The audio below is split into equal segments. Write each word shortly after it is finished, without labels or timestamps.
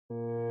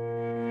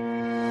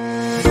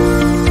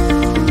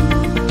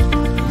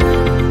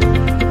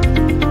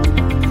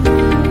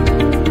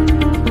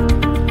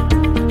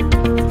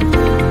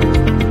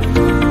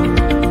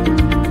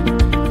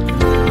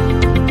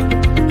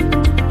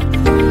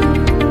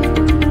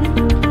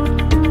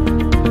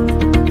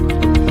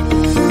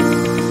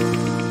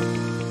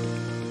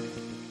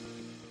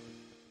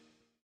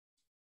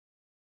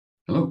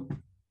Hello,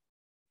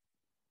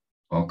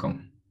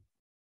 welcome.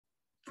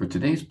 For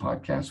today's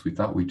podcast, we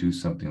thought we'd do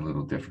something a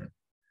little different,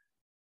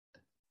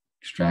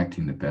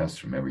 extracting the best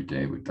from every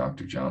day with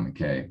Dr. John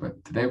MacKay.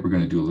 But today we're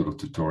going to do a little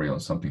tutorial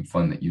on something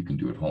fun that you can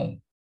do at home.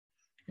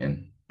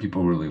 And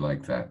people really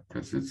like that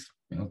because it's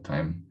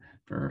time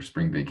for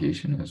spring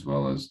vacation as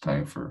well as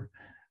time for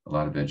a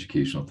lot of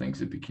educational things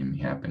that became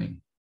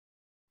happening.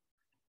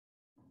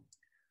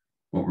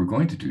 What we're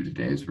going to do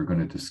today is we're going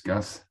to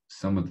discuss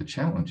some of the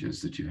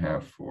challenges that you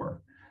have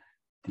for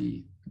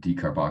the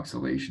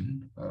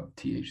decarboxylation of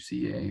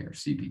THCA or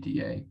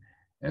CBDA,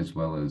 as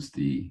well as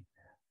the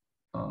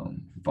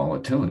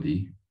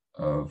volatility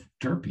of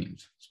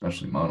terpenes,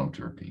 especially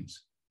monoterpenes.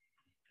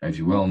 As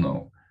you well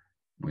know,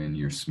 when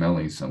you're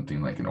smelling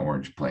something like an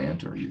orange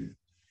plant,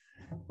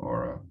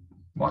 or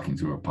walking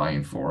through a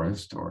pine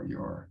forest, or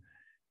you're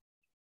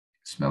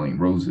smelling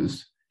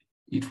roses,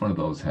 each one of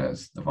those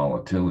has the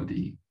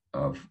volatility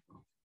of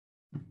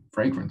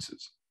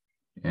fragrances.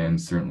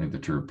 And certainly the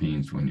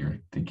terpenes, when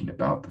you're thinking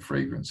about the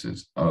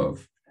fragrances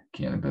of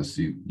cannabis,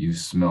 you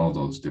smell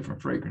those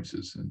different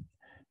fragrances, and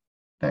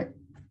that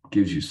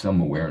gives you some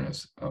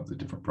awareness of the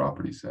different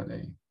properties that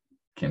a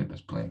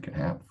cannabis plant can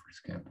have, for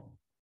example.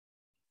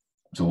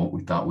 So what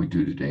we thought we'd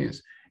do today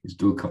is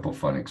do a couple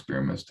fun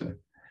experiments to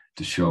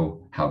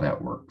show how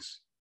that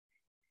works.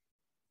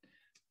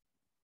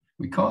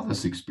 We call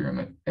this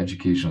experiment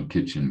Educational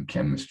Kitchen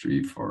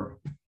Chemistry for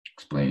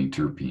Explaining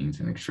Terpenes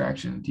and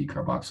Extraction and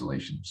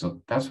Decarboxylation.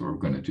 So that's what we're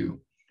going to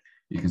do.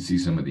 You can see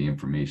some of the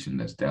information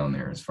that's down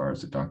there as far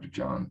as the Dr.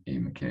 John A.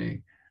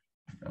 MacKay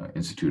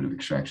Institute of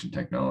Extraction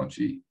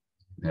Technology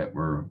that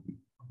we're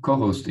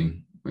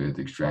co-hosting with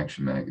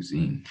Extraction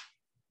Magazine.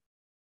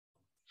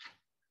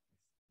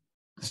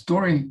 The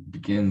story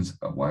begins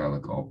a while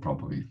ago,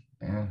 probably,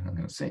 I'm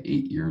going to say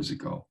 8 years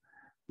ago,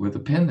 with a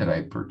pen that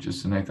I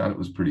purchased, and I thought it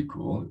was pretty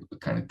cool. It was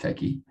kind of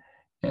techie.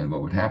 And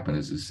what would happen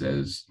is it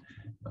says,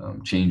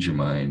 change your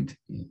mind,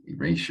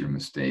 erase your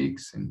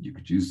mistakes, and you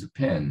could use the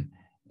pen.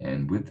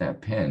 And with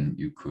that pen,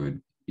 you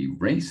could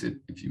erase it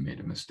if you made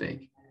a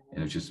mistake.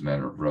 And it's just a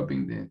matter of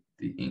rubbing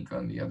the ink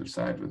on the other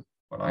side with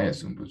what I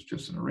assumed was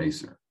just an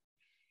eraser.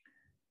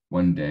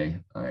 One day,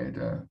 I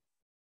had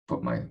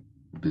put my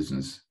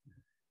business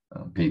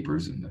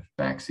papers in the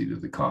backseat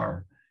of the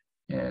car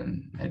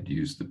and had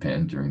used the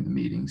pen during the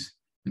meetings,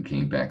 and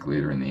came back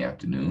later in the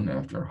afternoon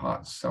after a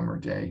hot summer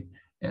day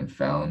and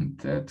found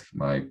that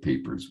my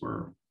papers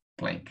were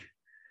blank.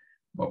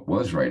 What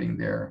was writing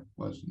there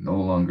was no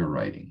longer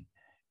writing.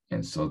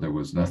 And so there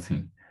was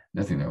nothing.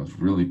 I was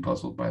really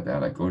puzzled by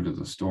that. I go to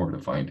the store to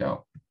find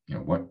out,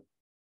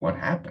 what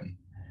happened.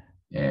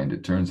 And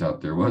it turns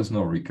out there was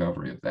no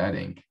recovery of that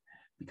ink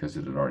because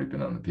it had already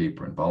been on the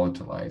paper and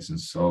volatilized. And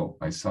so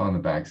I saw on the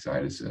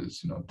backside, it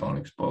says, don't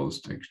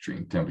expose to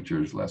extreme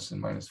temperatures less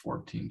than minus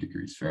 14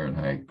 degrees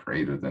Fahrenheit,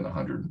 greater than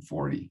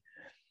 140.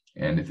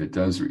 And if it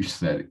does reach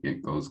that,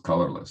 it goes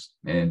colorless.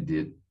 And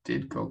it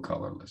did go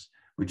colorless,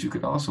 which you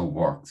could also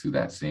walk through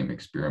that same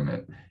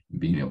experiment and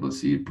being able to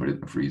see it, put it in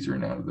the freezer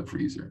and out of the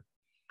freezer.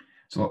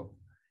 So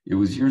it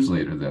was years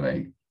later that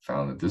I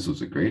found that this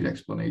was a great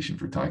explanation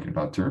for talking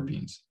about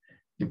terpenes.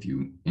 If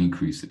you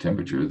increase the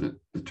temperature, the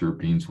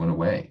terpenes went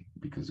away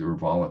because they were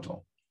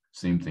volatile.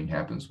 Same thing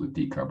happens with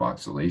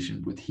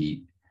decarboxylation, with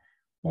heat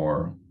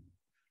or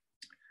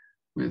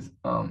with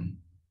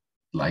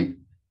light.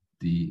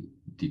 The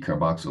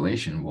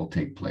decarboxylation will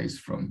take place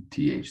from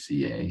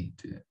THCA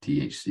to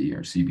THC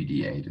or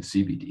CBDA to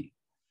CBD.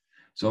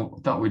 So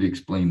I thought we'd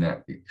explain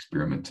that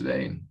experiment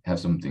today and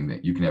have something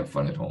that you can have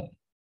fun at home.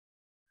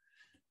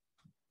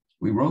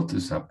 We wrote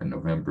this up in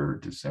November,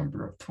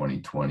 December of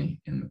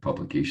 2020 in the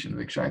publication of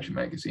Extraction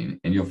Magazine,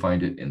 and you'll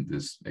find it in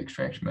this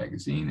Extraction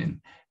Magazine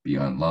and be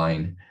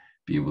online,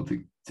 be able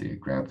to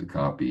grab the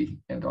copy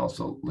and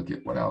also look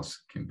at what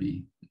else can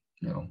be,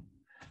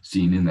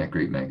 seen in that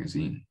great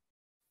magazine.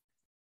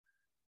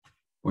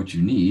 What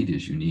you need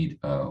is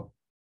a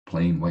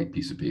plain white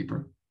piece of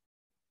paper.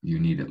 You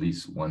need at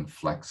least one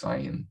flex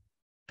iron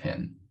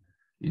pen.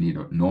 You need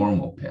a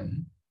normal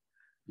pen.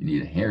 You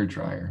need a hair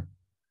dryer,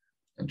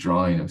 a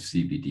drawing of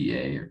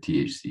CBDA or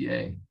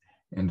THCA,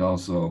 and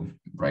also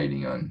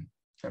writing on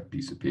that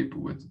piece of paper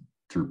with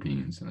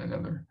terpenes and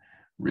another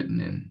written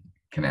in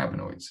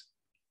cannabinoids.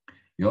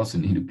 You also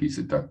need a piece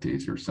of duct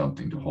tape or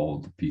something to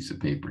hold the piece of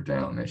paper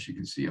down, as you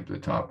can see up at the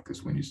top,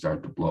 because when you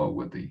start to blow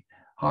with the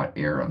hot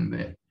air on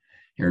the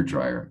hair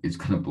dryer, it's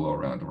going to blow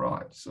around the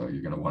rod. So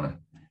you're going to want to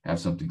have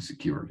something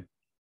secured.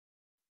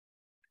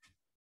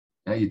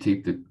 Now you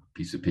tape the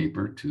piece of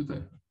paper to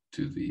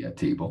the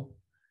table.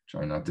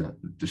 Try not to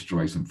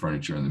destroy some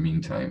furniture in the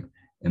meantime.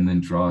 and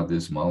then draw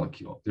this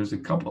molecule. There's a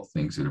couple of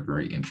things that are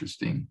very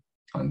interesting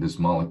on this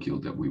molecule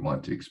that we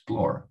want to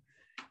explore.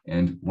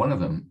 And one of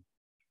them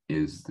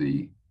is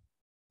the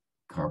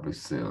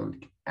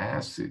carboxylic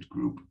acid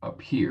group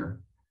up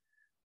here.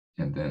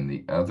 And then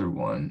the other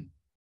one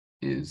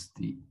is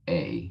the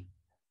A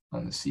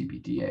on the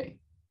CBDA.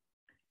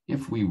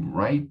 If we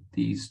write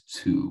these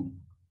two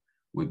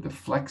with the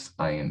flex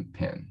ion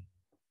pen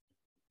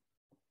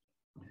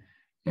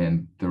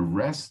and the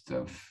rest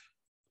of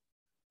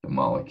the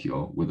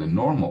molecule with a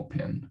normal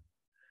pen,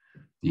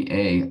 the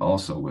A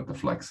also with the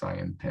flex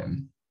ion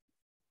pen,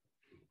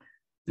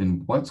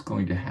 then what's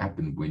going to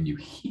happen when you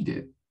heat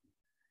it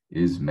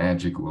is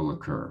magic will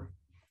occur.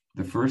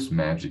 The first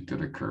magic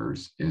that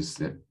occurs is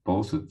that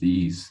both of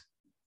these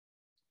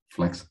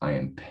flex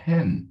ion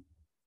pen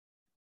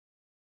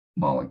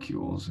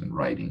molecules and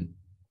writing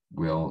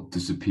will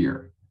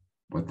disappear.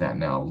 What that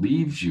now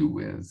leaves you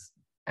with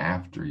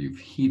after you've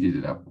heated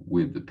it up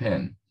with the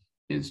pen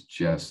is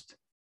just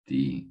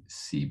the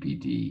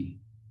CBD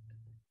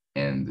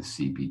and the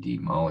CBD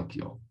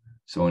molecule.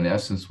 So in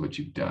essence, what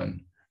you've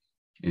done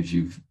is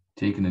you've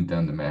taken and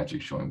done the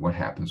magic showing what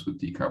happens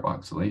with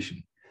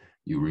decarboxylation.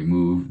 You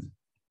remove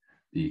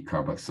the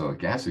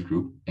carboxylic acid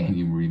group and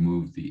you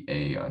remove the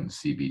A on the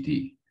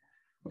CBD.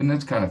 And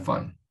that's kind of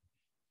fun.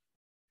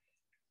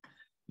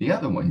 The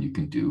other one you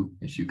can do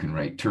is you can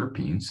write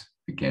terpenes,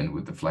 again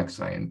with the flex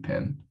ion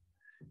pen,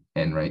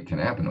 and write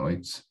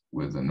cannabinoids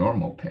with a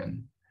normal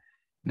pen.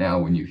 Now,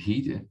 when you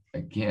heat it,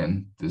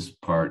 again, this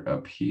part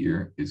up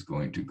here is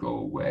going to go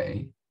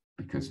away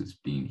because it's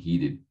being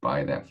heated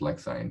by that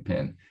flex ion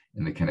pen,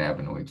 and the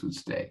cannabinoids would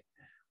stay,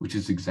 which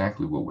is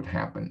exactly what would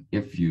happen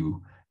if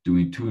you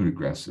doing too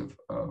aggressive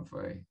of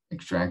a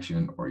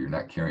extraction, or you're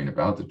not caring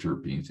about the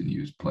terpenes and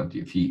use plenty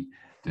of heat,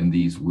 then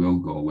these will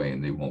go away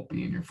and they won't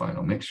be in your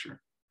final mixture.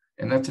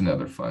 And that's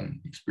another fun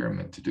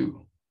experiment to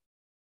do.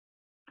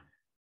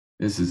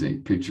 This is a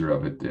picture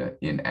of it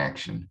in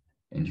action.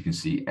 And you can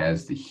see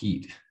as the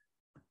heat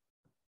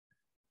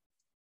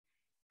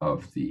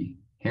of the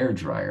hair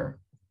dryer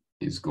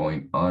is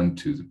going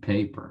onto the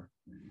paper,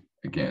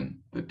 again,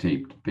 the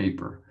taped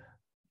paper,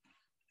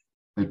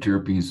 the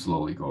terpenes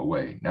slowly go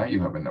away. Now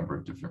you have a number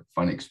of different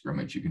fun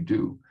experiments you can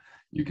do.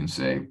 You can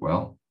say,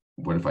 well,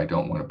 what if I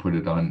don't want to put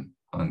it on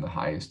the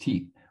highest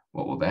heat?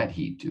 What will that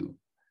heat do?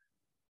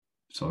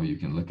 So you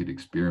can look at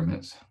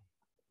experiments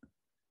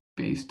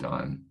based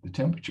on the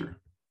temperature.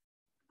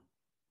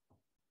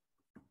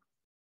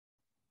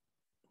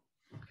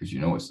 Because you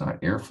know it's not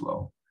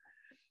airflow.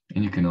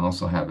 And you can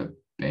also have it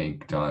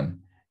banked on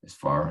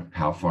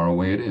how far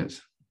away it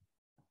is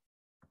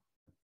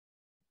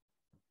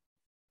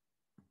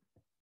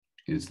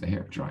the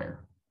hair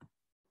dryer.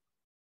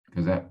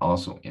 Because that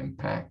also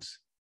impacts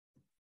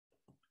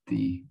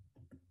the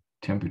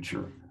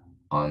temperature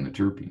on the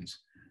terpenes.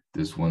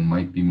 This one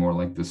might be more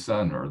like the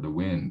sun or the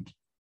wind.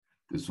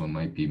 This one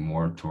might be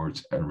more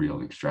towards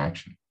aerial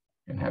extraction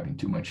and having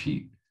too much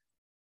heat.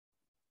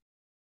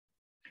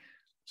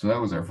 So that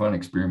was our fun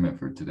experiment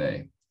for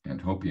today, and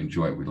hope you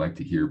enjoy it. We'd like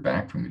to hear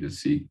back from you to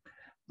see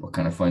what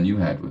kind of fun you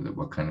had with it,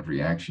 what kind of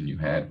reaction you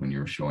had when you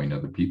were showing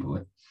other people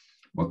it,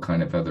 what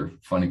kind of other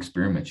fun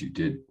experiments you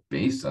did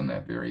based on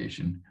that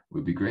variation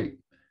would be great.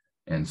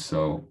 And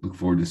so look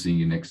forward to seeing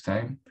you next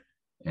time,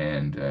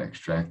 and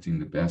extracting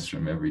the best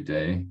from every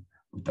day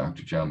with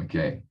Dr. John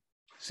MacKay.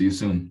 See you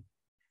soon.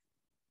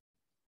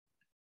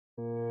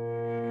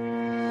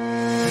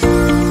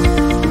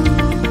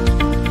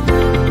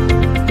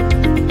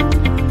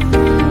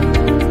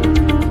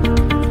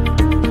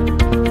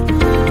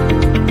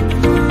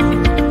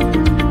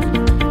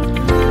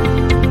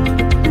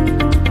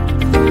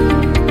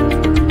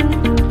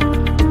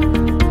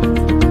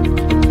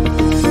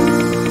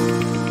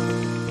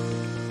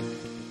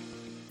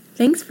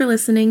 Thanks for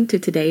listening to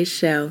today's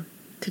show.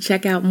 To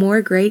check out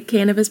more great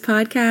cannabis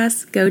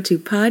podcasts, go to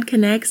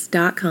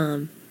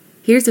podconnects.com.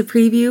 Here's a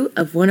preview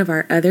of one of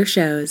our other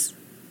shows.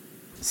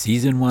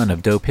 Season 1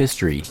 of Dope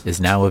History is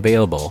now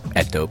available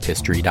at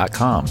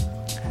dopehistory.com.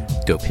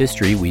 Dope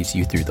History weaves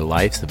you through the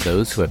lives of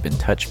those who have been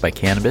touched by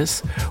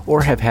cannabis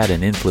or have had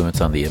an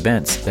influence on the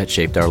events that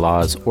shaped our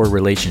laws or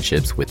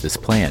relationships with this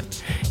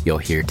plant. You'll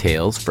hear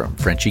tales from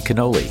Frenchie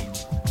Cannoli,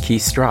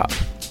 Keith Strop,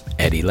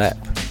 Eddie Lepp,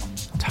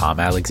 Tom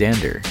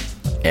Alexander,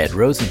 Ed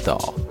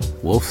Rosenthal,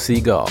 Wolf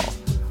Seagal,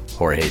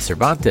 Jorge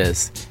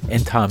Cervantes,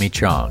 and Tommy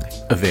Chong.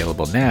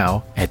 Available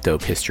now at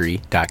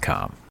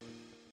dopehistory.com.